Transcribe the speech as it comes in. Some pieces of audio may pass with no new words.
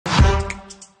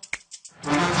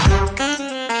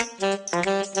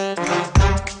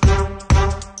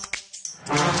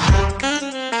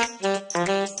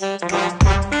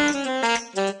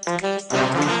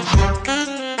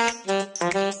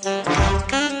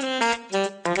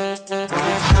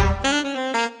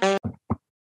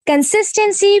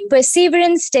Consistency,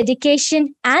 perseverance,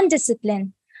 dedication, and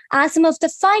discipline are some of the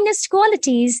finest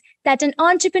qualities that an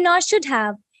entrepreneur should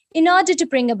have in order to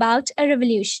bring about a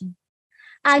revolution.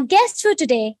 Our guest for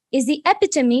today is the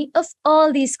epitome of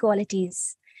all these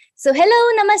qualities. So, hello,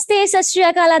 namaste, sat shri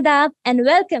akal, adab, and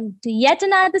welcome to yet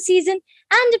another season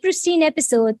and a pristine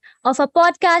episode of our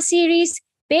podcast series,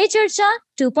 Pay Charcha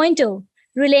 2.0,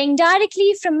 relaying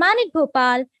directly from Manik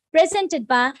Bhopal, presented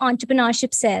by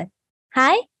Entrepreneurship Cell.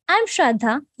 Hi, I'm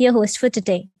Shraddha, your host for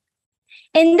today.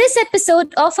 In this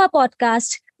episode of our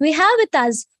podcast, we have with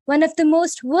us one of the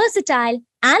most versatile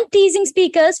and teasing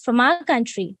speakers from our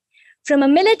country. From a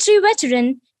military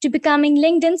veteran to becoming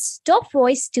LinkedIn's Top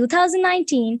Voice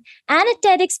 2019 and a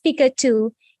TEDx speaker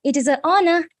too, it is an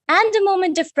honor and a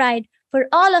moment of pride for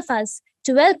all of us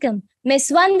to welcome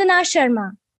Miss Vandana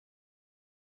Sharma.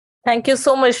 Thank you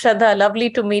so much, Shraddha. Lovely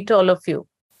to meet all of you.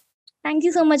 Thank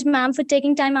you so much, ma'am, for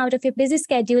taking time out of your busy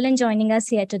schedule and joining us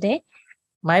here today.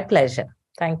 My pleasure.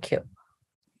 Thank you.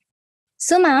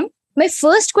 So, ma'am, my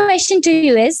first question to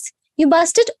you is, you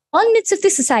busted all myths of the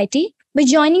society by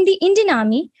joining the Indian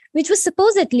Army, which was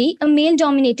supposedly a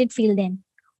male-dominated field then.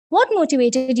 What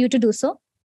motivated you to do so?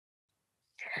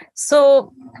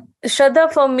 So,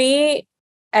 Shraddha, for me,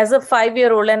 as a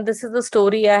 5-year-old, and this is the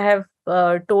story I have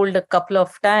told a couple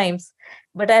of times,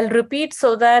 but I'll repeat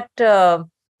so that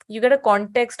you get a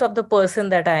context of the person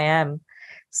that I am.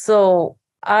 So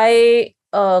I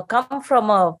come from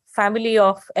a family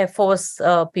of Air Force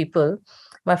people.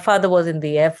 My father was in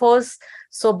the Air Force.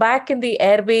 So back in the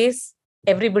Air Base,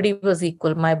 everybody was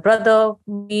equal. My brother,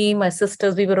 me, my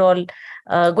sisters, we were all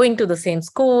going to the same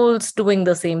schools, doing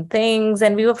the same things,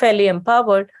 and we were fairly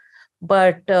empowered.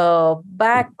 But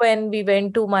back when we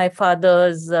went to my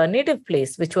father's native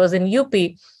place, which was in UP,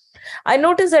 I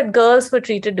noticed that girls were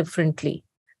treated differently.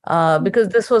 Because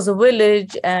this was a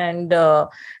village, and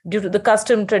due to the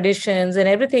custom traditions and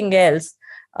everything else,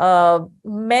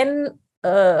 men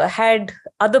had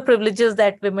other privileges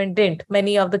that women didn't.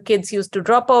 Many of the kids used to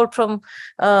drop out from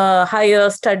higher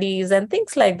studies and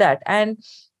things like that. And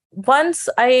once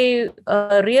I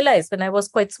realized, when I was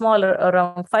quite small,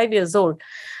 around 5 years old,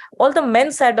 all the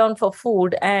men sat down for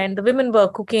food and the women were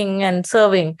cooking and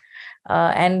serving.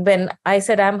 And when I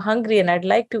said, I'm hungry and I'd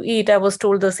like to eat, I was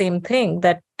told the same thing,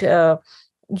 that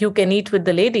you can eat with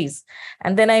the ladies.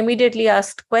 And then I immediately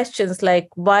asked questions like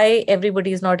why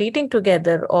everybody is not eating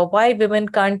together, or why women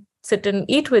can't sit and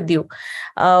eat with you.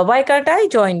 Why can't I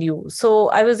join you? So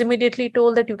I was immediately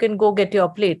told that you can go get your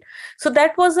plate. So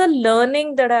that was a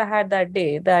learning that I had that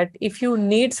day, that if you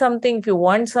need something, if you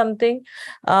want something,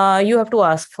 you have to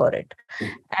ask for it.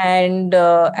 And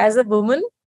as a woman,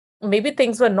 maybe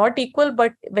things were not equal,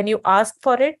 but when you ask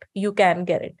for it, you can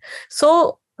get it.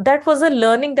 So that was a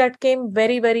learning that came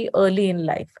very, very early in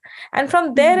life. And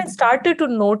from there, I started to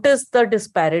notice the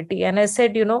disparity. And I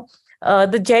said,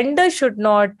 the gender should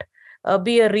not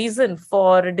be a reason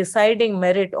for deciding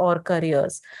merit or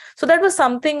careers. So that was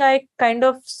something I kind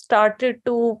of started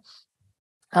to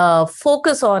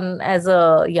focus on as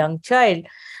a young child.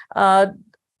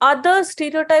 Other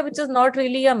stereotype, which is not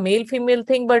really a male-female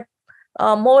thing, but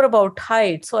more about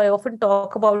height. So I often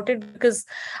talk about it because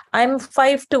I'm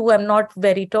 5'2", I'm not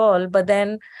very tall, but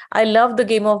then I love the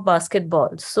game of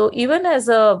basketball. So even as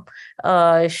a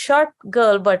short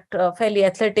girl, but fairly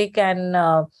athletic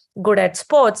and good at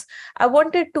sports, I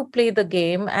wanted to play the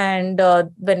game. And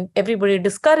when everybody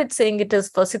discouraged, saying it is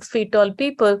for 6 feet tall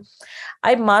people,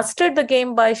 I mastered the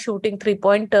game by shooting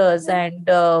 3-pointers and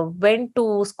went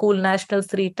to school nationals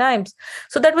 3 times.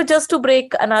 So that was just to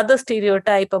break another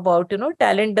stereotype about,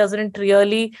 talent doesn't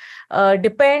really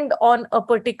depend on a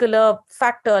particular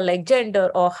factor like gender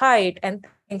or height and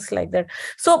things like that.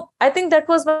 So I think that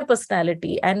was my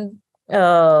personality. And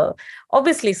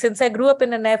obviously, since I grew up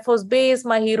in an Air Force base,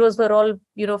 my heroes were all,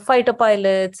 fighter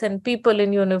pilots and people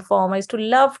in uniform. I used to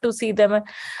love to see them.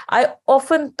 I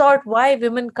often thought, why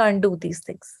women can't do these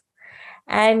things?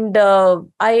 And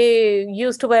I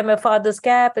used to wear my father's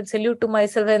cap and salute to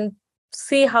myself and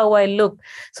see how I look.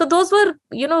 So those were,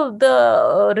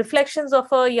 the reflections of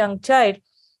a young child.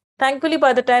 Thankfully,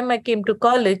 by the time I came to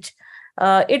college,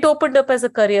 it opened up as a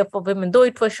career for women, though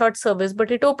it was short service,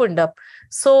 but it opened up.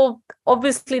 So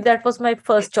obviously that was my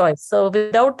first choice. So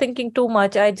without thinking too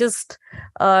much, I just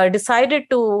decided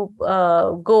to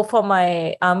go for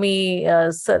my Army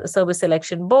Service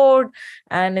Selection Board.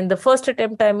 And in the first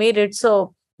attempt, I made it.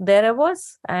 So there I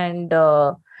was. And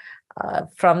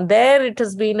from there, it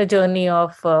has been a journey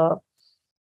of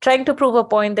trying to prove a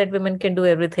point that women can do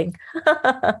everything.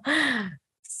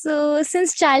 So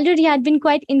since childhood, you had been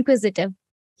quite inquisitive.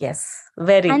 Yes,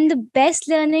 very. And the best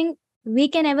learning we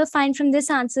can ever find from this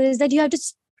answer is that you have to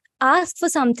ask for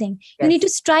something. You need to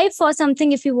Yes, strive for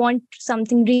something if you want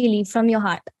something really from your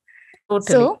heart.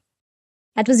 totally. So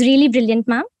that was really brilliant,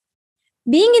 ma'am.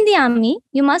 Being in the army,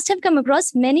 you must have come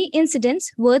across many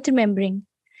incidents worth remembering.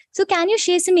 So, can you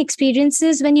share some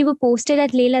experiences when you were posted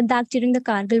at Leh Ladakh during the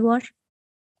Kargil War?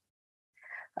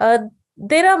 Uh,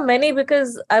 there are many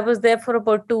because I was there for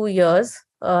about 2 years,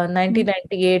 Mm.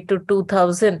 1998 to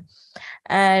 2000.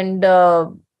 And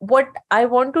what I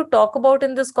want to talk about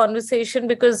in this conversation,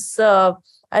 because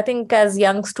I think as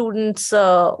young students,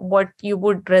 what you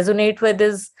would resonate with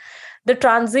is the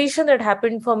transition that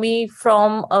happened for me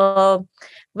from a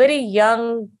very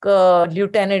young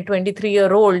lieutenant,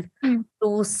 23-year-old, Mm.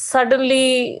 to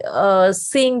suddenly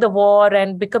seeing the war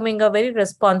and becoming a very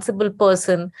responsible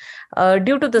person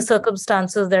due to the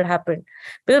circumstances that happened.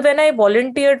 Because when I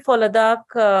volunteered for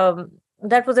Ladakh,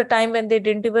 that was a time when they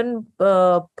didn't even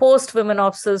post women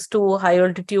officers to high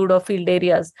altitude or field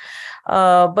areas.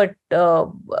 So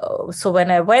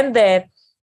when I went there,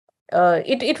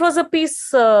 it was a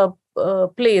peace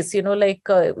place, like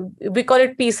we call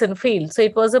it peace and field. So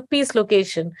it was a peace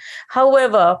location.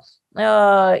 However,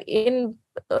 in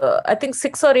I think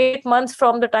 6 or 8 months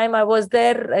from the time I was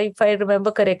there, if I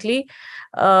remember correctly,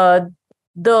 uh,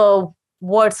 the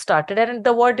war started, and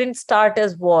the war didn't start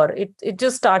as war. It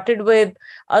just started with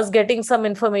us getting some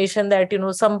information that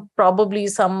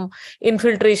some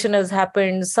infiltration has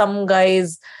happened. Some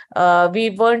guys,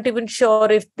 we weren't even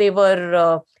sure if they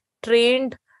were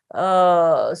trained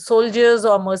soldiers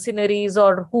or mercenaries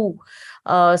or who.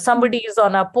 Somebody is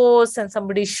on our post and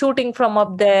somebody is shooting from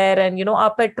up there, and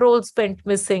our patrols went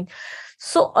missing.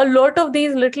 So a lot of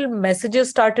these little messages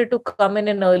started to come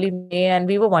in early May, and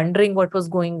we were wondering what was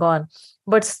going on.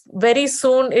 But very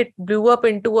soon it blew up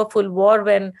into a full war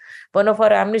when one of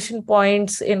our ammunition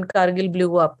points in Kargil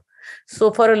blew up.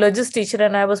 So for a logistician,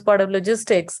 and I was part of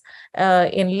logistics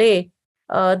in Leh,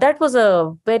 that was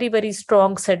a very, very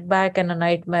strong setback and a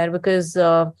nightmare, because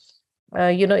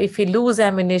if we lose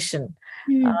ammunition,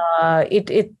 Mm.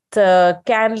 it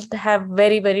can have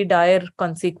very, very dire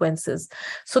consequences.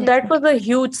 So that was Definitely. a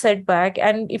huge setback.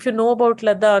 And if you know about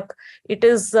Ladakh, it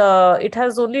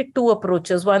has only two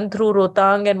approaches, one through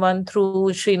Rohtang and one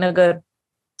through Srinagar.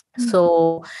 Mm.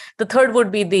 So the third would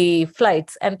be the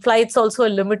flights, and flights also are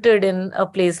limited in a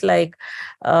place like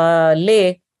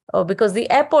Leh, because the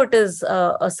airport is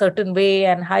a certain way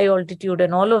and high altitude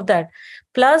and all of that.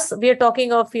 Plus, we are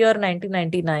talking of year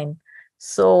 1999.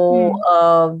 So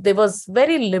Mm. there was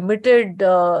very limited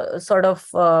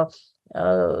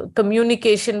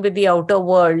communication with the outer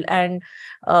world. And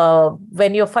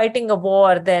when you're fighting a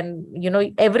war, then,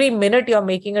 every minute you're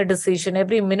making a decision,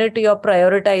 every minute you're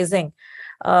prioritizing.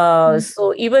 Mm.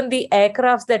 So even the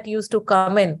aircrafts that used to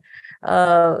come in,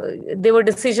 there were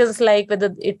decisions like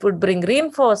whether it would bring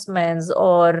reinforcements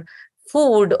or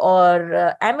food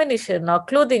or ammunition or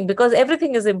clothing, because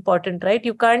everything is important, right?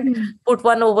 You can't Mm. put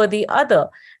one over the other.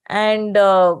 And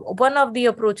one of the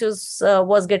approaches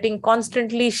was getting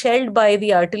constantly shelled by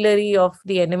the artillery of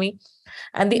the enemy,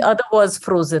 and the Mm. other was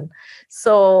frozen.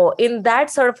 So in that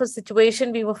sort of a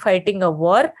situation, we were fighting a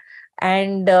war,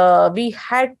 and we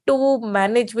had to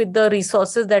manage with the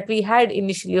resources that we had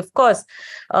initially. Of course,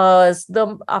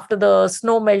 after the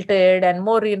snow melted and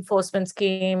more reinforcements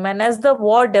came, and as the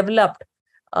war developed,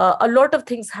 a lot of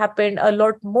things happened, a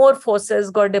lot more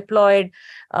forces got deployed,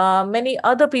 many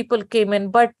other people came in,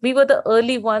 but we were the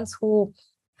early ones who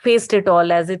faced it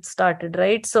all as it started,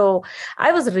 right? So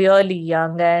I was really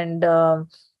young, and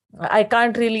I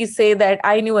can't really say that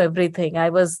I knew everything. I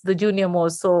was the junior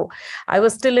most, so I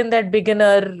was still in that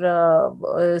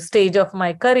beginner stage of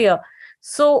my career.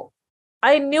 So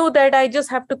I knew that I just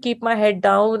have to keep my head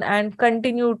down and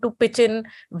continue to pitch in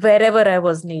wherever I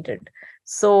was needed.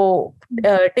 So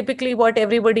typically what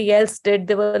everybody else did,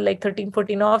 there were like 13,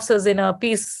 14 officers in a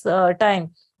peace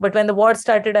time. But when the war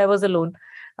started, I was alone,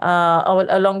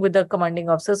 along with the commanding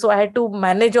officer. So I had to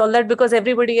manage all that, because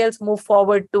everybody else moved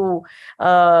forward to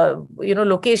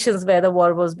locations where the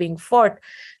war was being fought.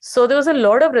 So there was a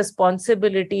lot of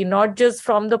responsibility, not just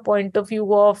from the point of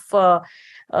view of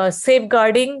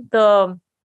safeguarding the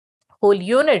whole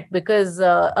unit, because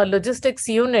a logistics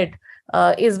unit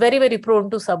is very, very prone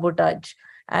to sabotage.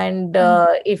 And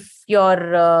Mm. if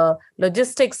your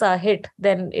logistics are hit,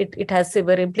 then it has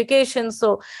severe implications.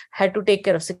 So had to take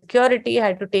care of security,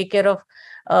 had to take care of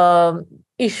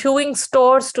issuing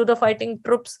stores to the fighting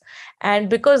troops. And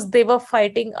because they were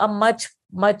fighting a much,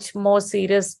 much more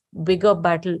serious, bigger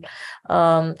battle,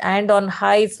 and on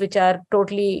heights which are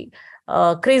totally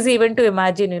crazy even to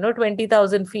imagine,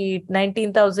 20,000 feet,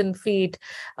 19,000 feet,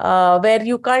 where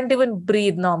you can't even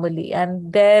breathe normally.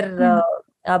 And there,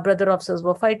 our brother officers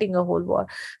were fighting a whole war.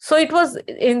 So it was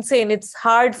insane. It's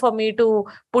hard for me to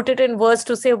put it in words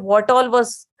to say what all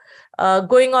was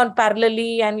going on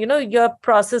parallelly. And, you're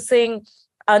processing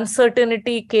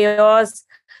uncertainty, chaos.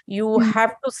 You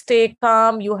have to stay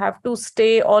calm. You have to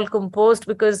stay all composed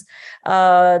because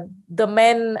the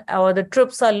men or the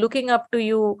troops are looking up to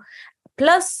you.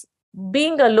 Plus,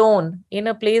 being alone in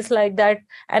a place like that,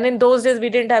 and in those days we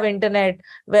didn't have internet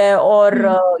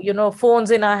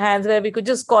phones in our hands where we could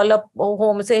just call up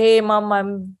home and say, hey mom,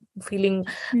 I'm feeling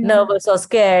nervous or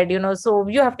scared, so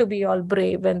you have to be all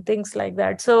brave and things like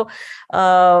that. So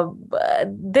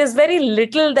there's very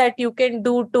little that you can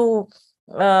do to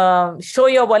show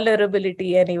your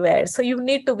vulnerability anywhere. So you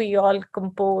need to be all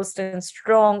composed and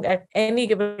strong at any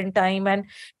given time and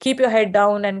keep your head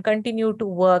down and continue to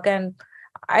work. And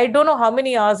I don't know how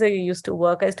many hours I used to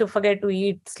work. I used to forget to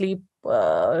eat, sleep,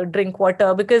 drink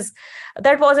water, because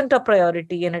that wasn't a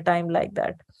priority in a time like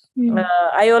that.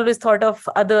 I always thought of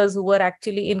others who were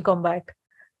actually in combat.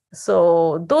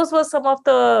 So those were some of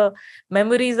the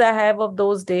memories I have of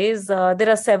those days. There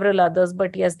are several others,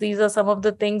 but yes, these are some of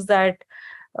the things that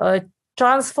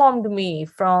transformed me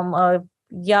from a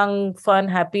young, fun,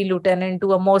 happy lieutenant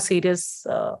to a more serious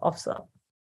officer.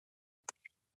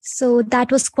 So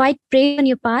that was quite brave on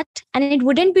your part, and it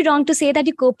wouldn't be wrong to say that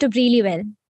you coped up really well.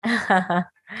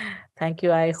 Thank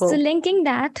you, I hope. So linking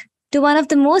that to one of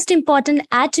the most important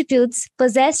attributes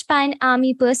possessed by an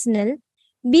army personnel,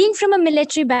 being from a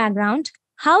military background,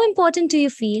 how important do you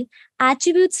feel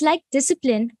attributes like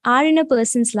discipline are in a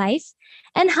person's life,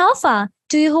 and how far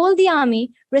do you hold the army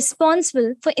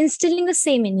responsible for instilling the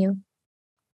same in you?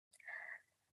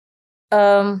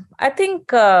 I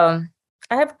think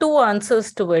I have two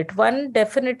answers to it. One,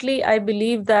 definitely, I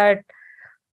believe that,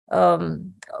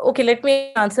 okay, let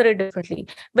me answer it differently.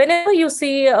 Whenever you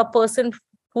see a person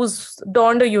who's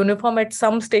donned a uniform at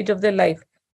some stage of their life,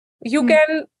 you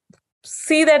can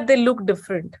see that they look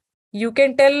different. You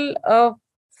can tell a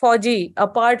Fauji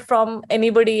apart from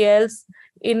anybody else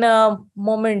in a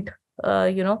moment,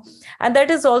 and that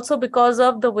is also because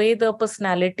of the way the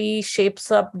personality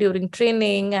shapes up during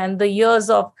training and the years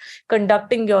of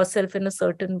conducting yourself in a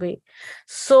certain way.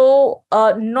 So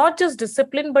not just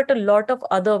discipline, but a lot of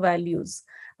other values,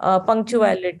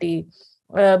 punctuality,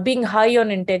 being high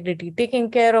on integrity, taking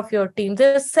care of your team.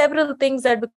 There's several things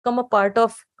that become a part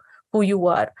of who you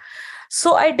are.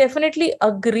 So I definitely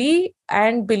agree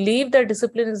and believe that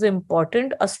discipline is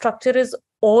important. A structure is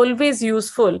always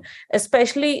useful,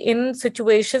 especially in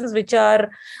situations which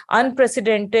are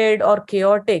unprecedented or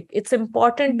chaotic. It's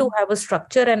important to have a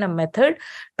structure and a method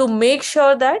to make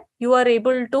sure that you are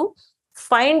able to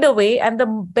find a way and the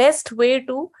best way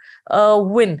to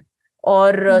win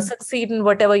or succeed in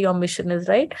whatever your mission is,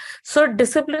 right? So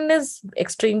discipline is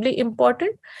extremely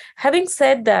important. Having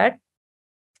said that,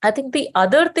 I think the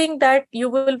other thing that you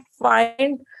will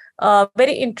find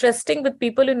very interesting with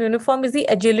people in uniform is the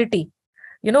agility.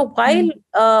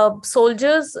 While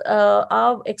soldiers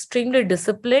are extremely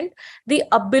disciplined, the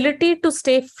ability to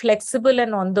stay flexible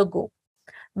and on the go.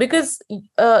 Because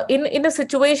in a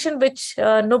situation which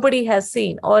nobody has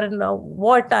seen, or in a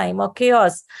wartime or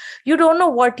chaos, you don't know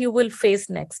what you will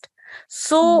face next.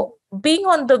 So being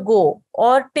on the go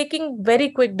or taking very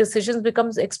quick decisions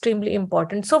becomes extremely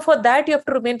important. So for that, you have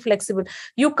to remain flexible.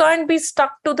 You can't be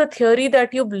stuck to the theory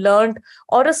that you've learned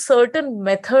or a certain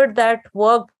method that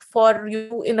worked for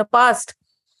you in the past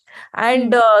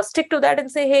and stick to that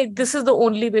and say, hey, this is the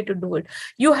only way to do it.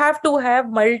 You have to have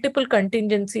multiple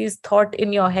contingencies thought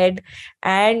in your head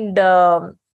and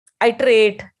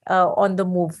iterate on the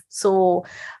move. So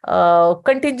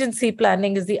contingency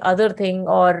planning is the other thing,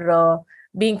 or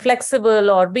being flexible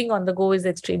or being on the go is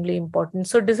extremely important.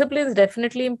 So discipline is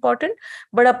definitely important.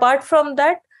 But apart from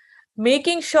that,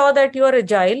 making sure that you are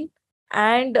agile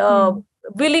and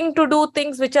willing to do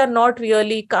things which are not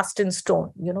really cast in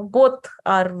stone, both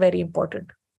are very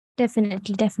important.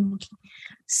 Definitely.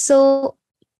 So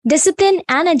discipline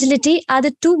and agility are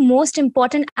the two most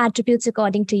important attributes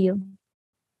according to you.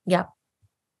 Yeah.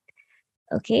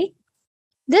 Okay.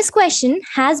 This question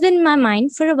has been in my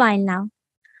mind for a while now.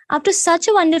 After such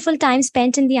a wonderful time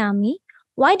spent in the army,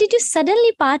 why did you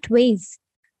suddenly part ways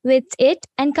with it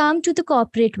and come to the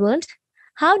corporate world?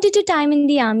 How did your time in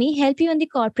the army help you in the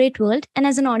corporate world and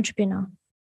as an entrepreneur?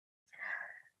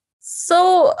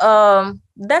 So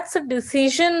that's a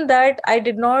decision that I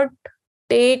did not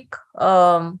take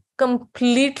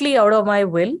completely out of my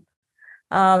will.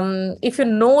 If you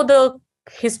know the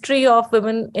history of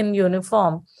women in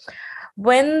uniform,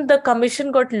 when the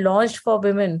commission got launched for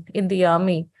women in the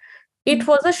army, it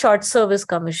was a short service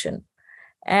commission.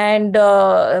 And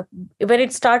when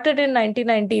it started in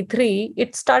 1993,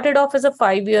 it started off as a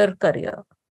 5-year career,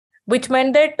 which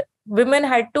meant that women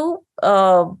had to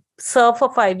serve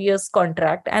for 5 years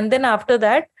contract. And then after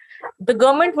that, the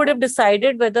government would have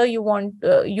decided whether you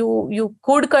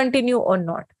could continue or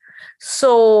not.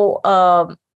 So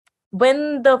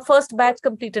when the first batch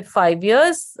completed 5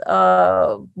 years,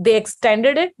 they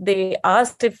extended it. They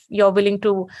asked if you're willing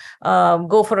to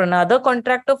go for another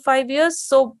contract of 5 years.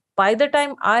 So by the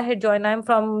time I had joined, I'm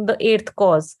from the 8th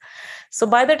cause. So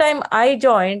by the time I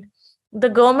joined, the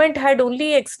government had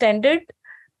only extended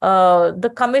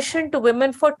the commission to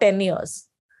women for 10 years.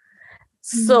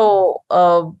 So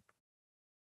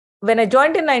when I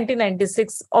joined in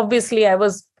 1996, obviously I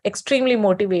was extremely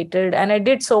motivated and I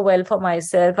did so well for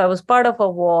myself. I was part of a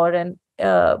war, and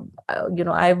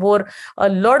I wore a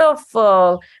lot of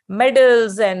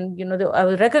medals, and I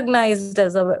was recognized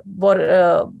as a war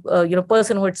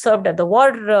person who had served at the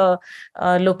war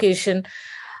location.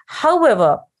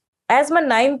 However, as my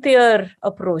 9th year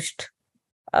approached,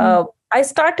 I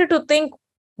started to think,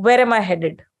 where am I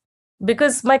headed?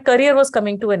 Because my career was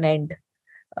coming to an end.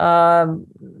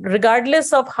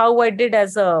 Regardless of how I did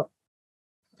as a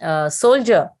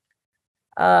soldier,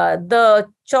 the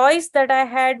choice that I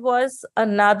had was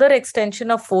another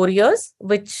extension of 4 years,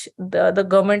 which the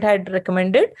government had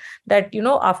recommended that,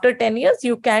 after 10 years,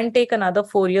 you can take another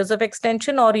 4 years of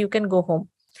extension or you can go home.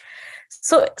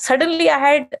 So suddenly I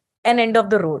had an end of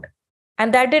the road,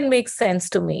 and that didn't make sense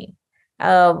to me.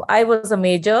 I was a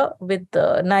major with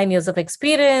 9 years of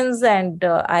experience, and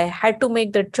I had to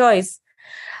make the choice.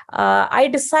 I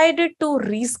decided to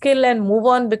reskill and move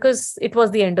on because it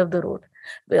was the end of the road.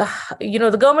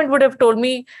 The government would have told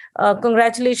me,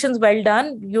 congratulations, well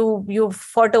done. You've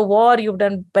fought a war, you've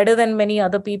done better than many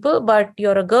other people, but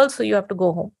you're a girl, so you have to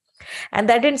go home. And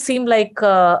that didn't seem like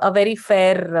a very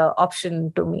fair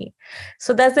option to me.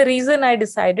 So that's the reason I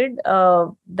decided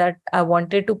that I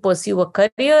wanted to pursue a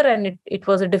career. And it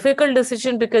was a difficult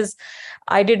decision because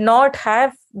I did not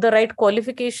have the right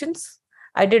qualifications.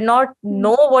 I did not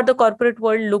know what the corporate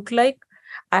world looked like.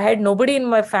 I had nobody in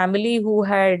my family who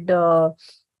had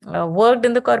worked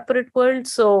in the corporate world.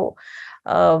 So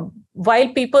while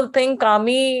people think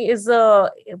army is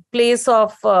a place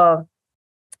of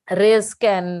risk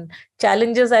and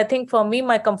challenges, I think for me,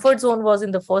 my comfort zone was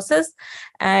in the forces,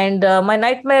 and my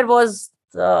nightmare was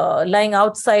lying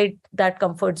outside that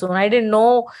comfort zone. I didn't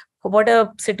know what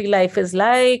a city life is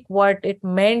like, what it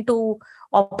meant to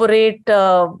operate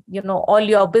all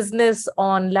your business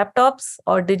on laptops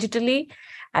or digitally.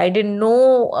 I didn't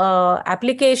know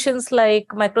applications like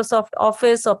Microsoft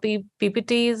Office or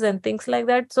PPTs and things like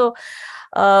that. So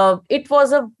it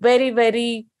was a very,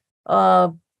 very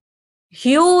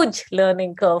huge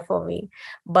learning curve for me.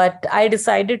 But I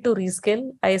decided to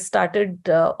reskill. I started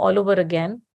all over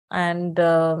again, and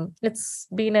it's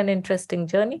been an interesting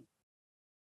journey.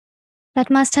 That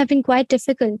must have been quite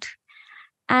difficult.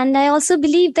 And I also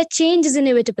believe that change is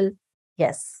inevitable.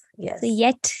 Yes. So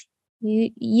yet,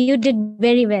 you did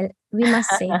very well, we must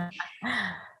say.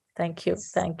 Thank you.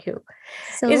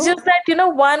 So, it's just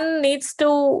that, one needs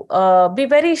to be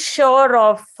very sure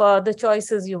of the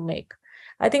choices you make.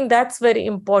 I think that's very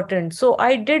important. So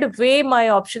I did weigh my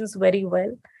options very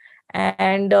well.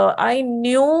 And I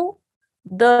knew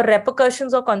the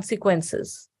repercussions or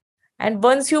consequences. And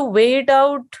once you weigh it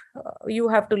out, you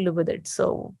have to live with it.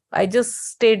 So I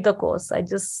just stayed the course. I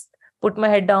just put my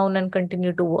head down and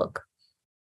continued to work.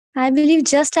 I believe,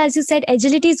 just as you said,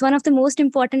 agility is one of the most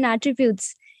important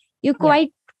attributes. You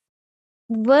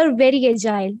were very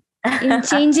agile in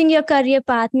changing your career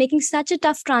path, making such a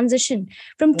tough transition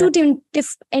from two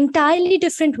entirely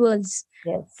different worlds,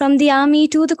 from the army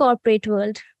to the corporate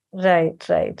world. Right.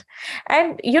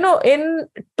 And, in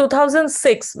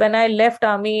 2006, when I left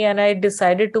army and I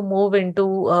decided to move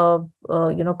into,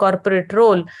 corporate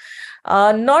role,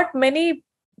 not many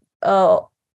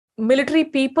military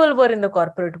people were in the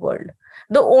corporate world.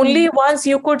 The only ones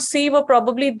you could see were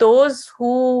probably those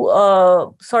who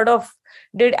sort of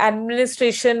did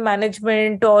administration,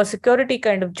 management, or security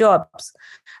kind of jobs.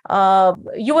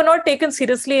 You were not taken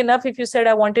seriously enough if you said,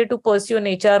 I wanted to pursue an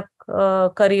HR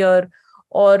career,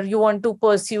 or you want to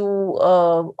pursue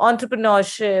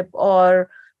entrepreneurship or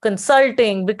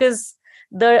consulting, because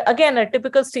again, a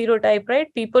typical stereotype,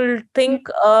 right? People think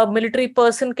a military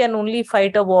person can only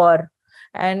fight a war.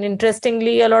 And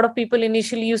interestingly, a lot of people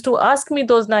initially used to ask me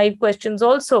those naive questions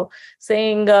also,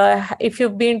 saying, if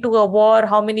you've been to a war,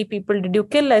 how many people did you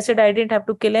kill? I said, I didn't have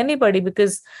to kill anybody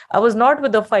because I was not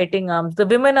with the fighting arms. The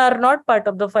women are not part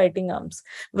of the fighting arms.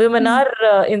 Women Mm.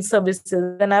 are in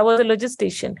services, and I was a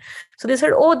logistician. So they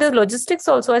said, oh, there's logistics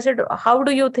also. I said, how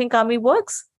do you think army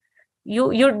works?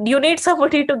 You need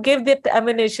somebody to give the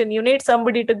ammunition. You need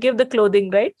somebody to give the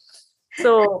clothing, right?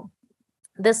 So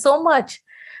there's so much.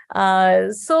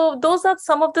 So those are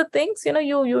some of the things,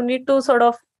 you need to sort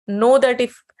of know that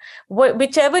if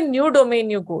whichever new domain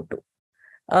you go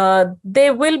to,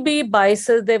 there will be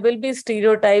biases, there will be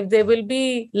stereotypes, there will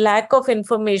be lack of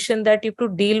information that you have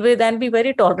to deal with, and be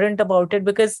very tolerant about it,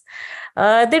 because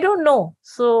they don't know.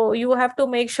 So you have to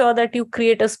make sure that you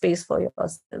create a space for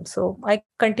yourself. So I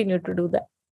continue to do that.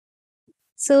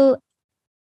 So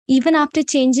even after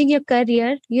changing your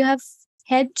career, you have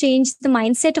helped change the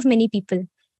mindset of many people,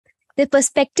 the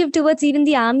perspective towards even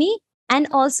the army and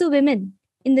also women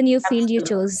in the new field you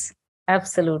Absolutely. chose.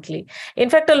 Absolutely. In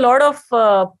fact, a lot of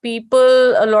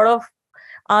people, a lot of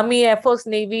Army, Air Force,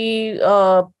 Navy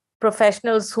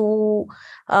professionals who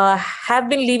have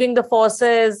been leaving the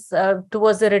forces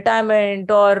towards the retirement,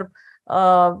 or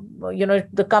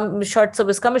the short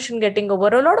service commission getting over,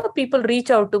 a lot of people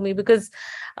reach out to me because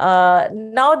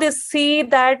now they see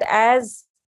that as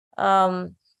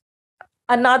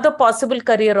another possible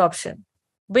career option,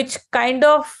 which kind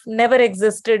of never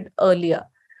existed earlier.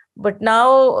 But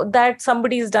now that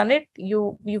somebody's done it,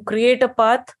 you create a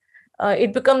path.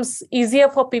 It becomes easier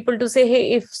for people to say,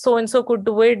 hey, if so and so could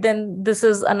do it, then this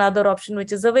is another option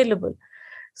which is available.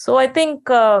 So I think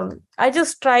I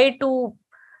just try to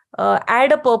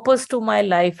add a purpose to my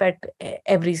life at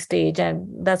every stage, and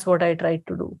that's what I try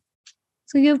to do.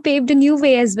 So you've paved a new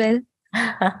way as well.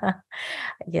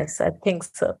 Yes, I think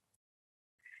so.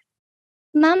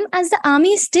 Ma'am, as the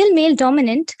army is still male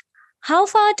dominant, how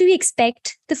far do we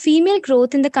expect the female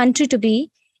growth in the country to be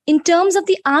in terms of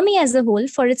the army as a whole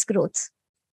for its growth?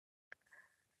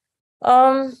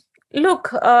 Look,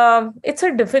 it's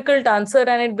a difficult answer,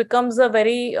 and it becomes a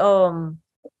very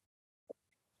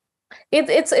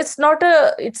it's not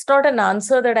an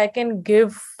answer that I can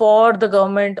give for the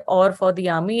government or for the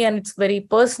army, and it's very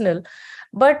personal.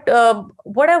 But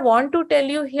what I want to tell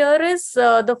you here is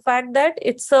the fact that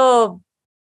it's the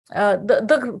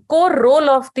core role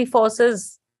of the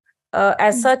forces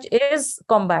as such is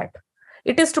combat.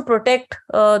 It is to protect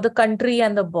the country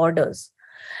and the borders.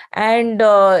 And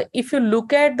if you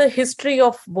look at the history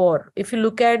of war, if you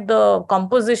look at the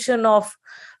composition of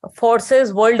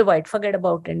forces worldwide, forget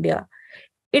about India,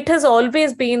 it has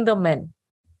always been the men.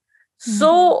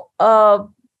 So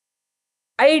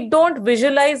I don't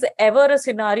visualize ever a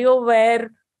scenario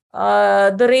where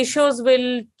the ratios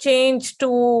will change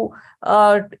to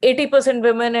 80%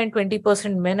 women and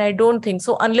 20% men. I don't think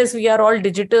so, unless we are all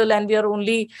digital and we are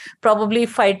only probably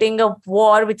fighting a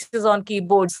war which is on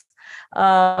keyboards.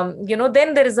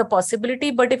 Then there is a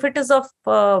possibility. But if it is of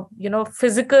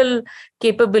physical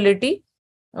capability,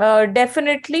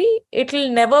 definitely it will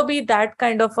never be that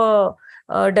kind of a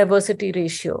diversity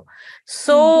ratio.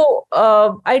 So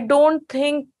I don't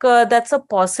think that's a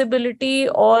possibility,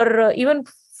 or even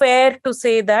fair to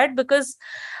say that, because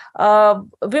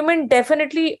women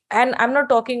definitely, and I'm not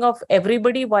talking of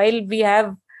everybody, while we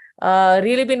have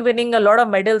really been winning a lot of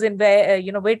medals in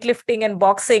weightlifting and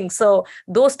boxing, so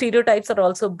those stereotypes are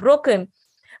also broken.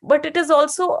 But it is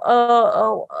also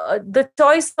the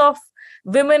choice of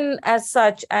women as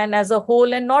such and as a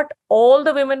whole, and not all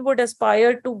the women would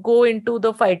aspire to go into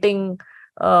the fighting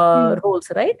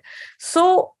roles, right?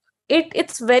 So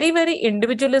it's very, very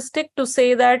individualistic to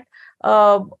say that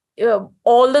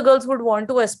all the girls would want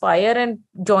to aspire and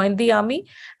join the army,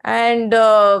 and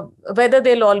whether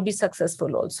they'll all be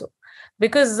successful also,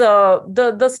 because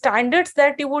the standards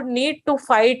that you would need to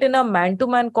fight in a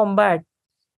man-to-man combat,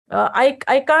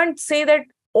 I can't say that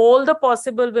all the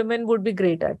possible women would be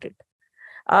great at it.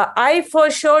 I for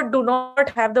sure do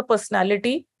not have the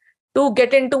personality to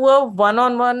get into a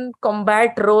one-on-one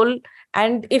combat role.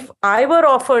 And if I were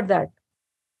offered that,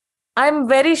 I'm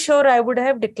very sure I would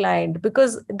have declined,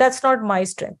 because that's not my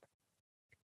strength.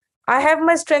 I have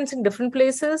my strengths in different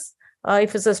places.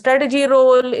 If it's a strategy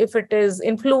role, if it is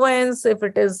influence, if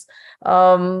it is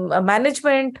a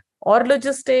management or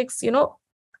logistics,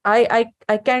 I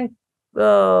can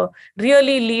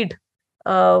really lead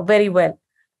very well.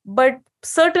 But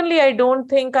certainly, I don't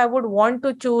think I would want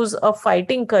to choose a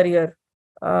fighting career.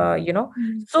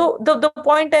 So the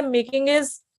point I'm making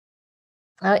is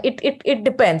it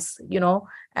depends,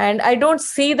 and I don't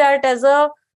see that as a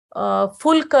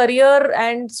full career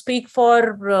and speak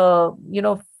for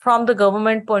from the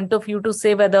government point of view to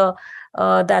say whether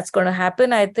that's going to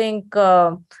happen. I think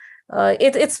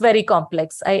it's very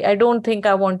complex. I don't think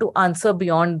I want to answer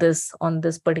beyond this on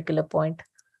this particular point.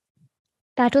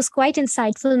 That was quite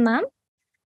insightful, ma'am.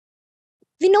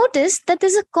 We noticed that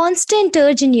there's a constant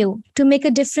urge in you to make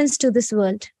a difference to this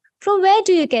world. From where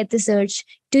do you get this urge?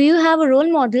 Do you have a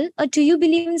role model, or do you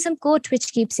believe in some quote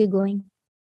which keeps you going?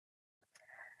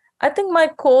 I think my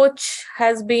coach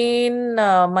has been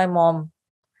my mom.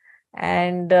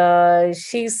 And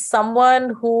she's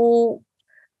someone who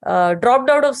dropped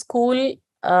out of school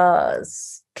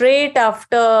straight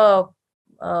after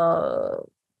her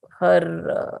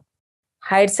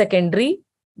higher secondary,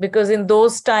 because in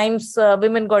those times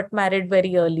women got married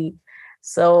very early.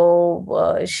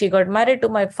 So she got married to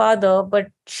my father, but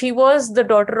she was the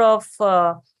daughter of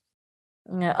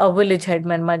a village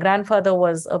headman. My grandfather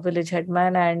was a village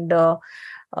headman, and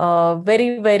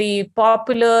very, very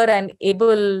popular and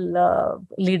able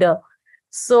leader.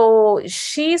 So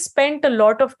she spent a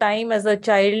lot of time as a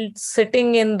child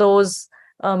sitting in those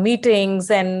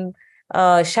meetings and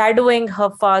shadowing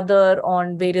her father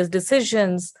on various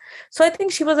decisions. So I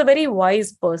think she was a very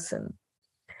wise person.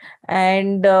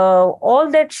 And all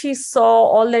that she saw,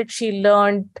 all that she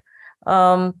learned,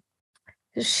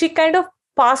 she kind of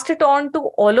passed it on to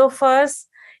all of us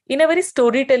in a very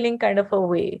storytelling kind of a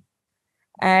way.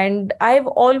 And I've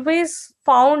always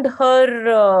found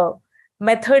her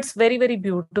methods very, very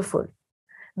beautiful.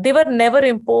 They were never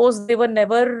imposed. They were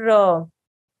never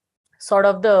sort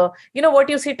of what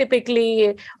you see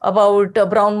typically about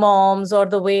brown moms or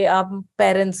the way our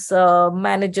parents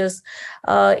manages.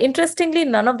 Interestingly,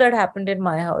 none of that happened in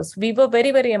my house. We were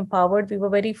very, very empowered. We were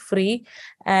very free.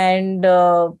 And,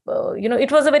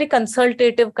 it was a very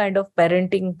consultative kind of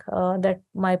parenting that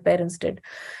my parents did.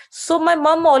 So my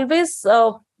mom always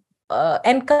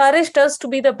encouraged us to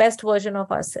be the best version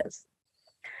of ourselves.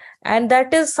 And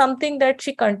that is something that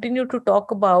she continued to talk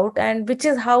about, and which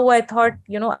is how I thought,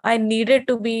 I needed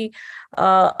to be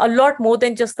a lot more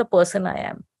than just the person I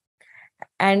am.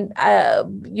 And,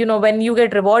 when you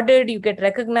get rewarded, you get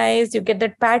recognized, you get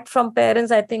that pat from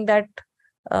parents, I think that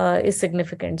is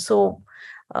significant. So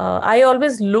I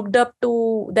always looked up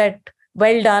to that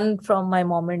well done from my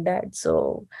mom and dad.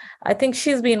 So I think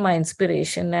she's been my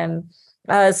inspiration. And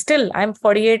still, I'm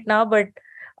 48 now, but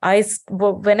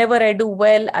whenever I do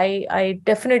well, I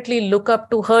definitely look up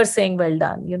to her saying, well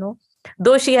done,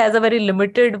 though she has a very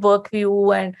limited work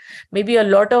view and maybe a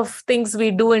lot of things we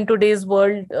do in today's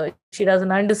world, she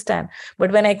doesn't understand.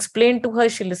 But when I explain to her,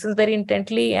 she listens very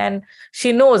intently, and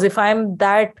she knows if I'm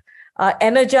that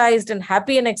energized and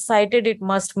happy and excited, it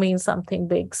must mean something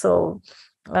big. So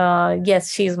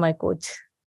yes, she's my coach.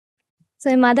 So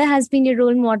your mother has been your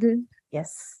role model.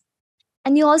 Yes.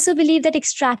 And you also believe that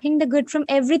extracting the good from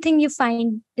everything you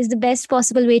find is the best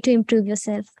possible way to improve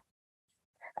yourself.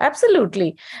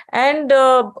 Absolutely. And,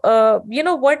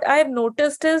 what I've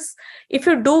noticed is if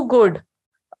you do good,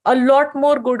 a lot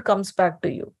more good comes back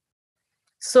to you.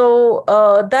 So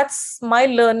that's my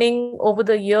learning over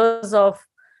the years of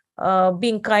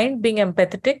being kind, being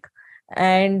empathetic,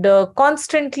 and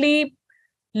constantly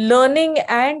learning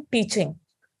and teaching.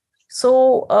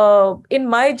 So in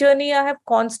my journey, I have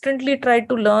constantly tried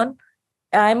to learn.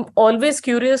 I'm always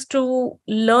curious to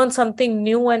learn something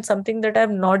new and something that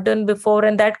I've not done before.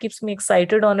 And that keeps me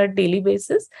excited on a daily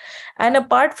basis. And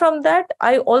apart from that,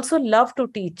 I also love to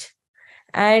teach.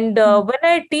 And when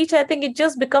I teach, I think it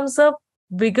just becomes a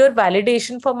bigger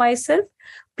validation for myself.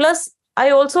 Plus,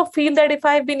 I also feel that if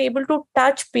I've been able to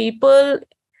touch people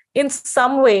in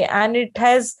some way and it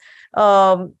has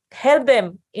help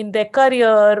them in their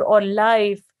career or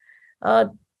life,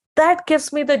 that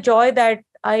gives me the joy that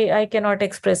I cannot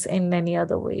express in any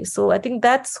other way. So I think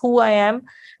that's who I am.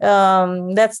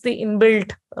 That's the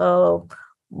inbuilt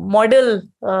model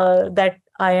that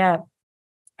I am.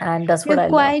 And that's what I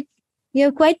love.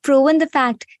 You're quite proven the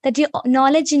fact that your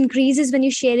knowledge increases when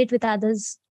you share it with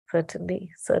others.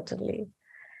 Certainly.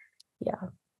 Yeah.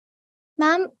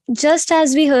 Ma'am, just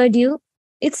as we heard you,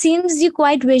 it seems you're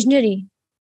quite visionary.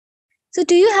 So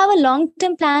do you have a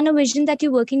long-term plan or vision that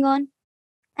you're working on?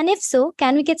 And if so,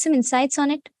 can we get some insights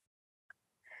on it?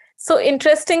 So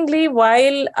interestingly,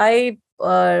 while I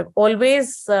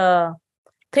always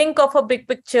think of a big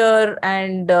picture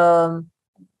and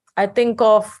I think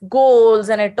of goals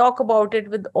and I talk about it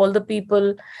with all the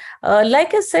people,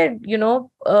 like I said,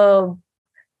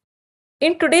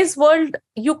 in today's world,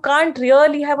 you can't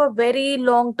really have a very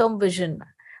long-term vision.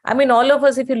 I mean, all of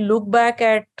us, if you look back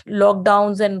at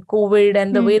lockdowns and COVID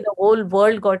and the way the whole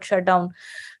world got shut down,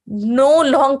 no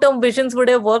long-term visions would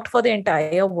have worked for the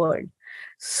entire world.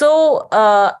 So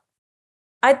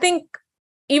I think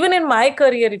even in my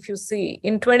career, if you see,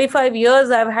 in 25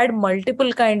 years, I've had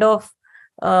multiple kind of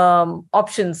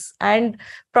options. And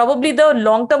probably the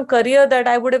long-term career that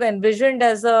I would have envisioned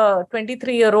as a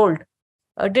 23-year-old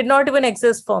did not even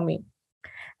exist for me.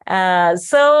 I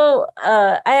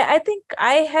think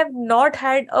I have not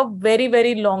had a very,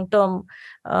 very long-term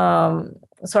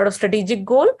sort of strategic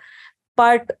goal.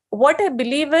 But what I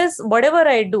believe is whatever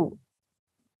I do,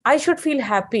 I should feel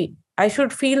happy. I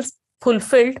should feel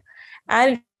fulfilled,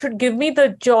 and it should give me the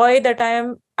joy that I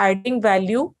am adding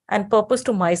value and purpose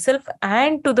to myself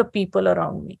and to the people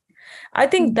around me. I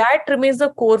think that remains the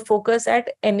core focus at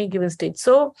any given stage.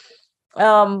 So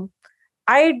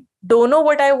I don't know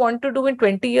what I want to do in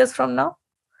 20 years from now.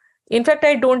 In fact,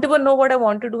 I don't even know what I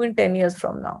want to do in 10 years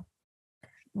from now.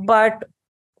 But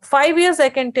 5 years, I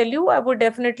can tell you, I would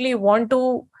definitely want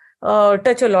to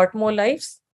touch a lot more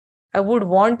lives. I would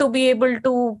want to be able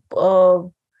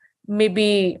to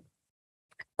maybe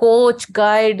coach,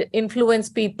 guide, influence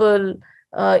people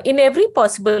in every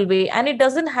possible way. And it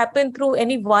doesn't happen through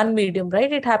any one medium,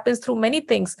 right? It happens through many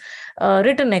things: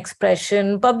 written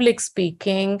expression, public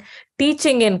speaking,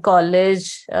 teaching in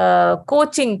college,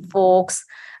 coaching folks,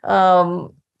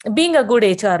 being a good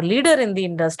HR leader in the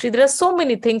industry. There are so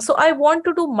many things. So I want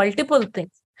to do multiple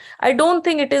things. I don't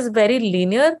think it is very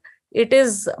linear. It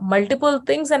is multiple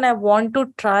things, and I want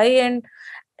to try and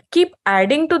keep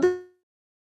adding to the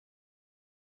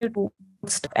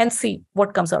and see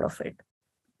what comes out of it.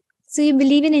 So you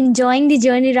believe in enjoying the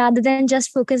journey rather than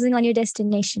just focusing on your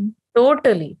destination?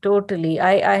 Totally.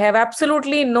 I have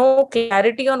absolutely no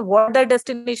clarity on what that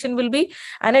destination will be,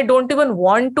 and I don't even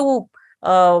want to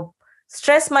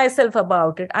stress myself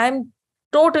about it. I'm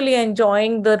totally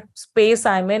enjoying the space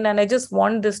I'm in, and I just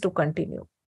want this to continue.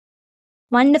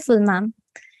 Wonderful, ma'am.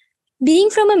 Being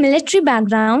from a military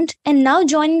background and now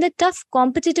joining the tough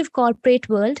competitive corporate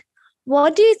world,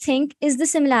 what do you think is the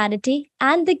similarity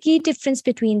and the key difference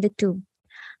between the two?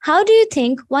 How do you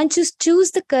think one should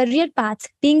choose the career path,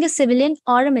 being a civilian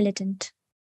or a militant?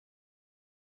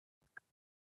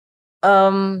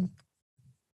 Can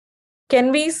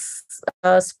we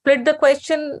split the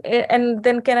question, and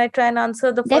then can I try and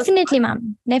answer the first? Definitely,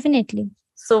 ma'am. Definitely.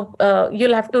 So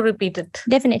you'll have to repeat it.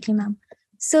 Definitely, ma'am.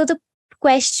 So the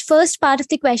first part of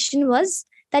the question was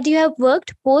that you have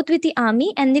worked both with the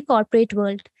army and the corporate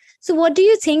world. So what do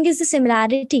you think is the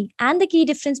similarity and the key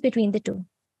difference between the two?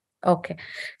 Okay.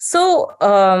 So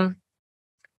I'll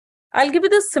give you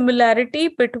the similarity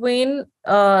between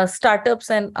startups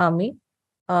and army,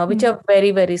 which are very,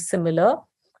 very similar.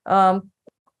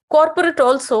 Corporate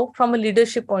also from a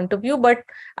leadership point of view. But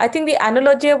I think the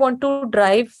analogy I want to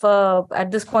drive at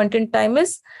this point in time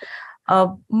is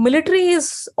military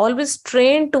is always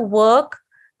trained to work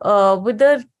with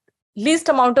the least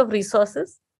amount of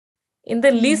resources in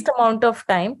the least amount of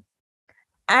time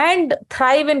and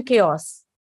thrive in chaos,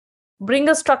 bring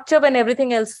a structure when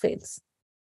everything else fails.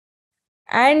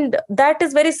 And that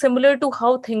is very similar to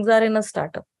how things are in a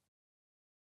startup.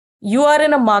 You are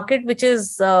in a market which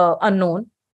is unknown.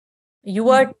 You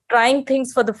are trying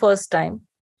things for the first time.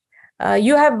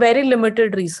 You have very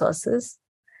limited resources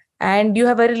and you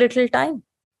have very little time.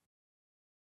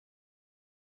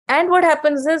 And what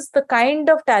happens is the kind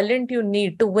of talent you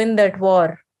need to win that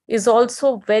war is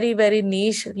also very, very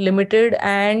niche, limited,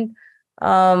 and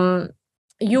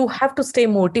you have to stay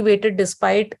motivated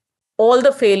despite all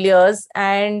the failures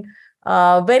and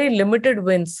very limited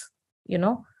wins, you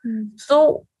know.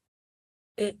 So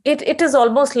it is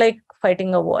almost like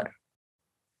fighting a war.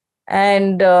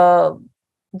 And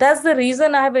that's the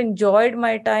reason I have enjoyed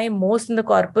my time most in the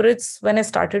corporates when I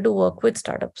started to work with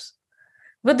startups.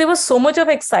 But there was so much of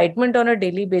excitement on a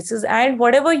daily basis, and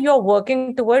whatever you're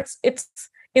working towards, it's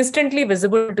instantly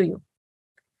visible to you.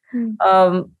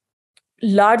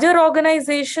 Larger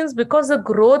organizations, because the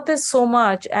growth is so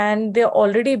much and they're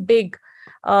already big,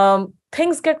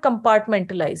 things get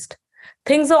compartmentalized.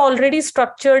 Things are already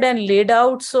structured and laid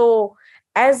out. So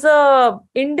as a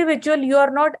individual, you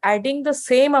are not adding the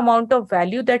same amount of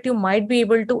value that you might be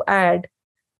able to add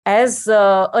as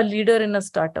a leader in a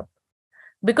startup.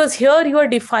 Because here you are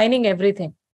defining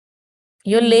everything.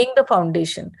 You're laying the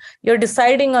foundation. You're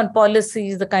deciding on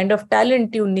policies, the kind of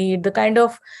talent you need, the kind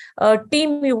of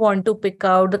team you want to pick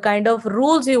out, the kind of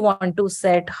rules you want to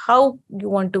set, how you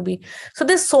want to be. So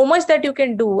there's so much that you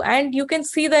can do, and you can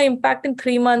see the impact in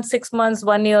 3 months, 6 months,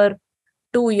 1 year,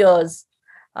 2 years,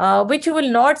 which you will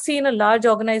not see in a large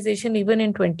organization even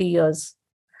in 20 years.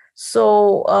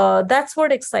 So that's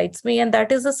what excites me, and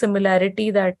that is the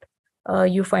similarity that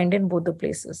you find in both the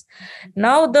places.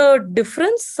 Now, the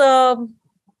difference,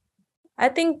 I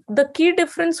think the key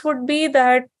difference would be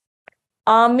that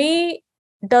Army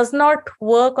does not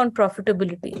work on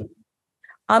profitability.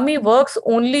 Army works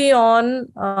only on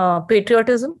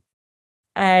patriotism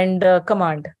and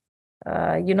command.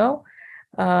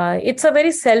 It's a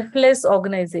very selfless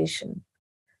organization.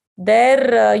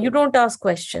 There, you don't ask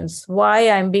questions. Why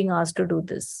I'm being asked to do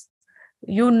this?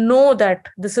 You know that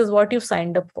this is what you've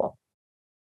signed up for.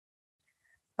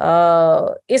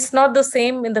 It's not the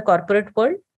same in the corporate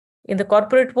world. In the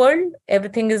corporate world,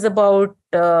 everything is about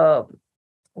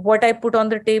what I put on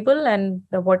the table and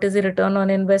what is the return on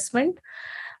investment.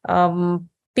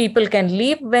 People can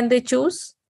leave when they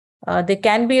choose. There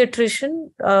can be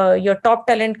attrition. Your top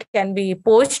talent can be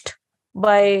poached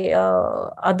by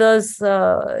others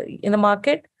in the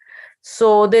market.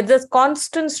 So there's a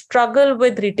constant struggle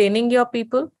with retaining your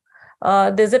people.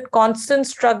 There's a constant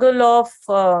struggle of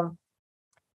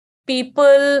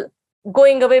people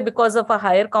going away because of a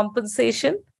higher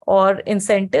compensation or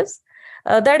incentives.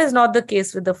 That is not the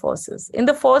case with the forces. In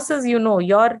the forces,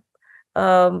 you're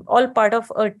all part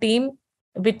of a team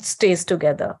which stays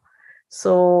together.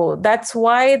 So that's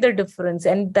why the difference.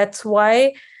 And that's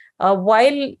why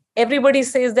while everybody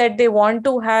says that they want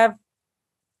to have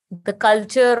the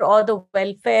culture or the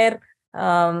welfare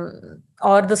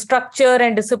or the structure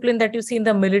and discipline that you see in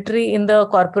the military, in the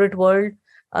corporate world,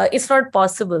 it's not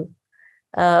possible.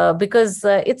 Because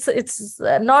it's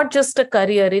not just a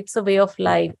career, it's a way of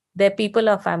life. Their people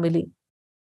are family.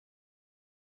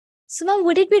 So, ma'am,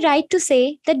 would it be right to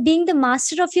say that being the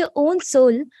master of your own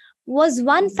soul was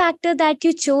one factor that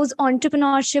you chose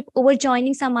entrepreneurship over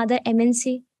joining some other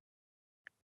MNC?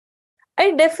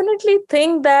 I definitely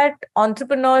think that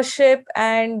entrepreneurship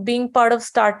and being part of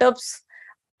startups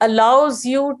allows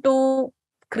you to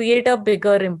create a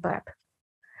bigger impact.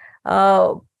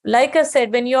 Like I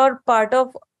said, when you're part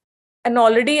of an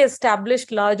already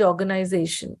established large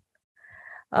organization,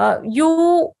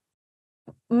 you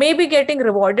may be getting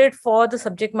rewarded for the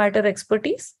subject matter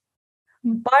expertise,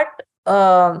 but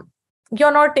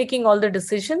you're not taking all the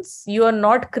decisions. You are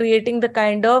not creating the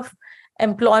kind of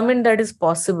employment that is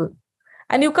possible.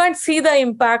 And you can't see the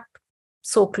impact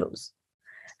so close.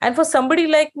 And for somebody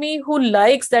like me who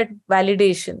likes that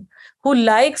validation, who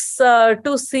likes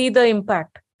to see the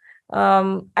impact,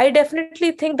 I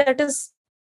definitely think that is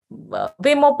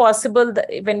way more possible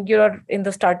when you're in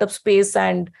the startup space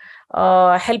and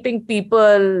helping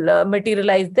people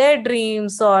materialize their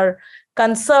dreams or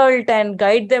consult and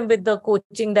guide them with the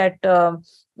coaching that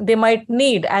they might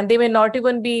need and they may not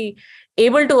even be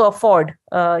able to afford.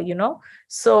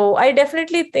 So I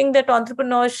definitely think that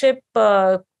entrepreneurship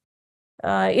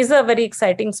is a very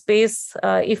exciting space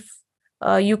if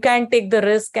you can take the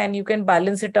risk and you can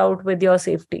balance it out with your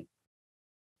safety.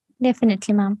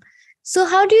 Definitely, ma'am. So,